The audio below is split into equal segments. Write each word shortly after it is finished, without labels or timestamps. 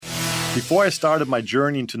Before I started my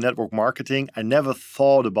journey into network marketing, I never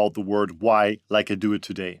thought about the word why like I do it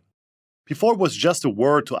today. Before it was just a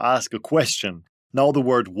word to ask a question. Now the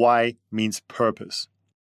word why means purpose.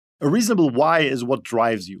 A reasonable why is what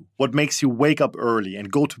drives you, what makes you wake up early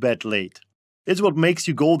and go to bed late. It's what makes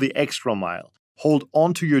you go the extra mile, hold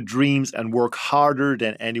on to your dreams and work harder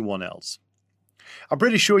than anyone else. I'm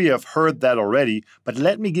pretty sure you have heard that already, but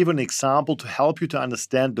let me give an example to help you to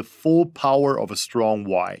understand the full power of a strong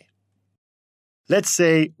why. Let's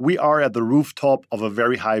say we are at the rooftop of a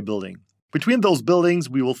very high building. Between those buildings,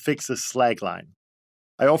 we will fix a slack line.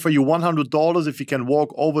 I offer you $100 if you can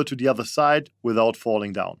walk over to the other side without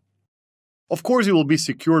falling down. Of course, you will be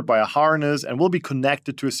secured by a harness and will be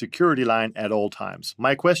connected to a security line at all times.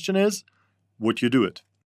 My question is, would you do it?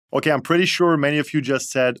 Okay, I'm pretty sure many of you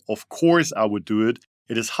just said, of course I would do it.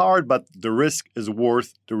 It is hard, but the risk is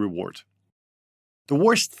worth the reward. The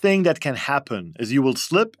worst thing that can happen is you will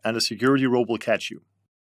slip and a security rope will catch you.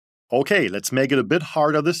 Okay, let's make it a bit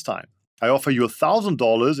harder this time. I offer you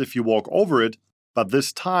 $1,000 if you walk over it, but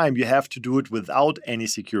this time you have to do it without any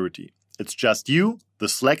security. It's just you, the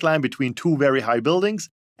slackline between two very high buildings,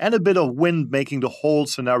 and a bit of wind making the whole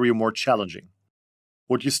scenario more challenging.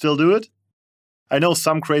 Would you still do it? I know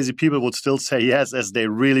some crazy people would still say yes as they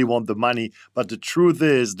really want the money, but the truth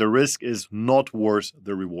is the risk is not worth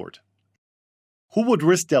the reward. Who would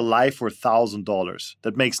risk their life for $1,000?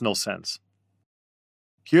 That makes no sense.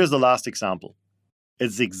 Here's the last example.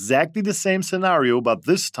 It's exactly the same scenario, but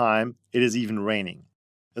this time it is even raining.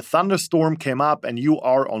 A thunderstorm came up and you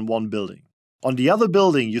are on one building. On the other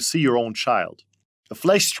building, you see your own child. A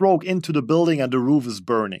flash stroke into the building and the roof is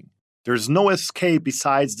burning. There is no escape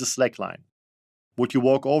besides the slackline. Would you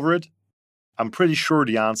walk over it? I'm pretty sure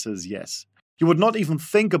the answer is yes. You would not even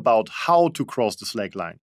think about how to cross the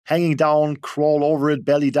slackline. Hanging down, crawl over it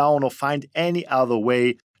belly down, or find any other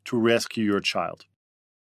way to rescue your child.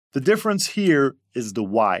 The difference here is the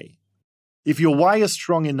why. If your why is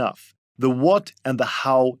strong enough, the what and the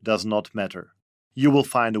how does not matter. You will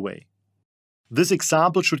find a way. This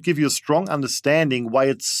example should give you a strong understanding why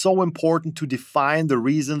it's so important to define the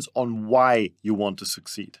reasons on why you want to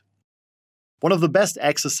succeed. One of the best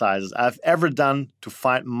exercises I've ever done to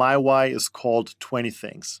find my why is called 20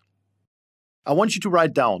 Things. I want you to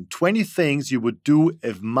write down 20 things you would do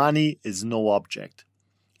if money is no object.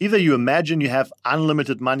 Either you imagine you have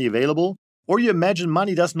unlimited money available, or you imagine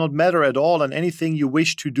money does not matter at all and anything you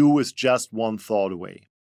wish to do is just one thought away.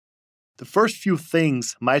 The first few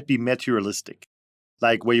things might be materialistic,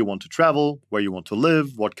 like where you want to travel, where you want to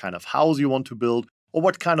live, what kind of house you want to build, or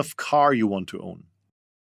what kind of car you want to own.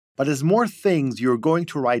 But as more things you're going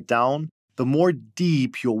to write down, the more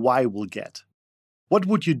deep your why will get. What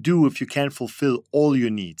would you do if you can't fulfill all your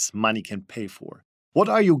needs money can pay for? What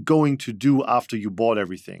are you going to do after you bought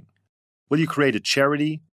everything? Will you create a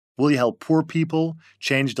charity? Will you help poor people?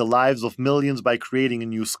 Change the lives of millions by creating a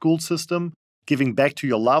new school system? Giving back to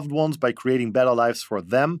your loved ones by creating better lives for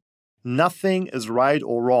them? Nothing is right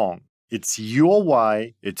or wrong. It's your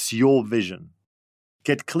why, it's your vision.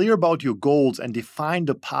 Get clear about your goals and define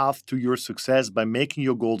the path to your success by making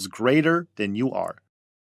your goals greater than you are.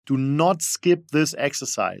 Do not skip this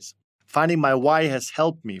exercise. Finding my why has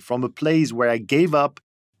helped me from a place where I gave up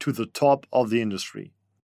to the top of the industry.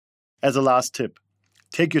 As a last tip,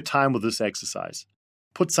 take your time with this exercise.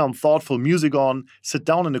 Put some thoughtful music on, sit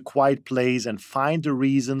down in a quiet place, and find the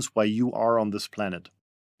reasons why you are on this planet.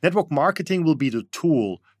 Network marketing will be the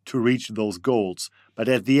tool to reach those goals, but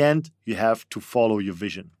at the end, you have to follow your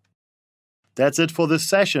vision. That's it for this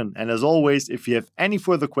session, and as always, if you have any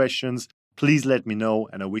further questions, please let me know,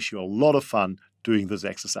 and I wish you a lot of fun doing this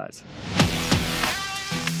exercise.